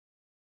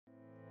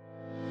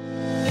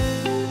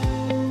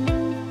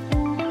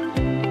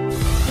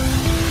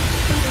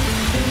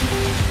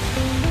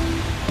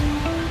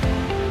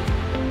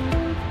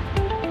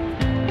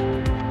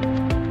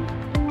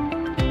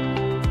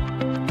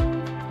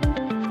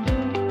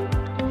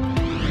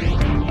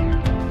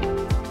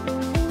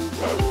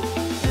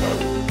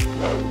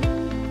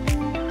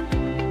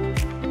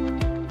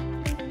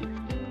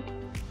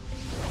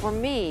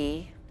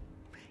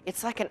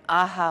It's like an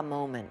aha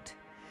moment.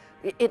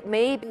 It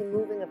may be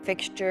moving a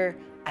fixture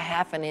a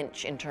half an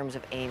inch in terms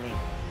of aiming,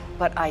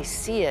 but I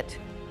see it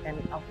and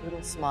a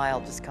little smile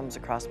just comes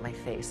across my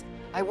face.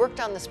 I worked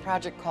on this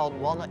project called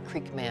Walnut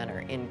Creek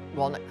Manor in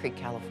Walnut Creek,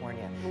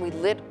 California. And we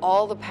lit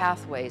all the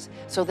pathways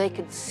so they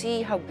could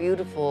see how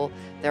beautiful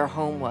their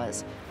home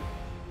was.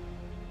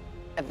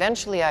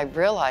 Eventually I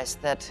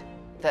realized that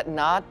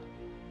not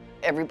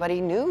everybody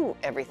knew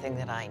everything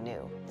that I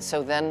knew.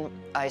 So then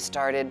I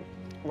started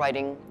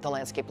writing the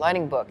landscape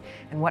lighting book.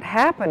 And what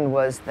happened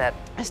was that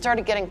I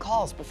started getting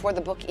calls before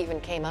the book even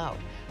came out.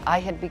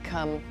 I had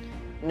become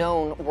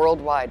known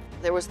worldwide.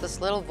 There was this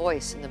little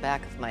voice in the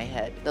back of my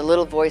head. The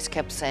little voice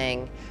kept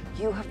saying,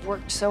 "You have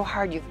worked so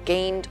hard, you've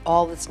gained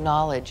all this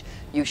knowledge,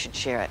 you should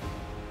share it."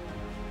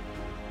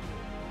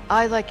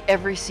 I like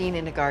every scene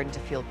in a garden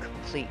to feel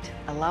complete,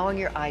 allowing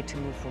your eye to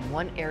move from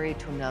one area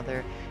to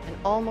another and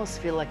almost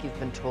feel like you've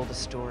been told a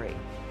story.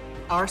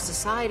 Our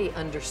society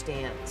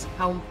understands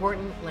how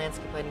important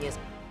landscape lighting is.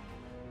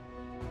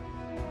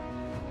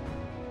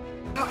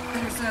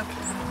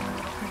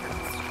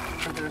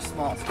 They're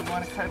small, so you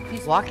want to cut a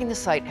piece. Walking the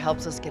site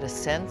helps us get a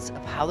sense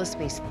of how the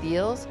space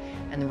feels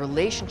and the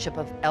relationship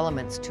of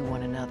elements to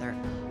one another.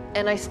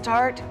 And I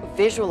start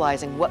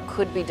visualizing what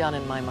could be done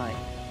in my mind.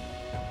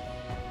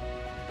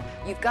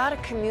 You've got to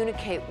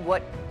communicate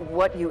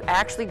what you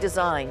actually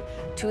design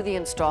to the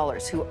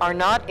installers who are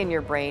not in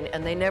your brain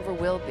and they never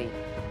will be.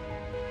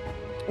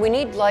 We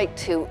need light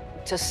to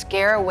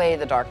scare away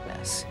the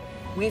darkness.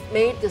 We've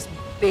made this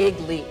big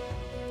leap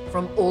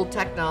from old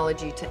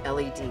technology to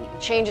LED.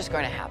 Change is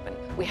going to happen.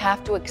 We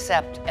have to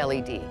accept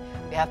LED.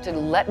 We have to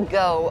let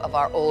go of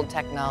our old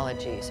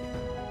technologies.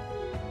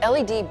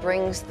 LED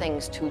brings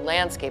things to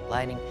landscape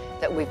lighting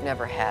that we've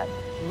never had.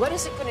 What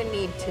is it going to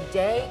need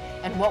today,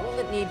 and what will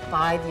it need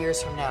 5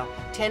 years from now,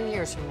 10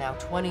 years from now,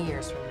 20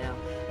 years from now?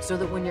 So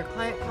that when your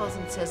client calls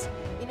and says,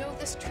 you know,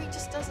 this tree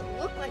just doesn't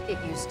look like it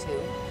used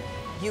to,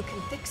 you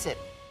can fix it.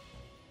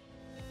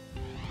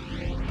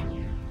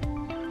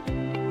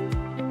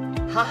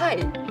 Hi,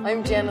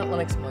 I'm Janet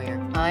Lennox Moyer.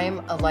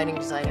 I'm a lighting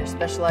designer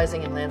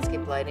specializing in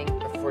landscape lighting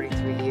for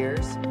 43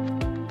 years.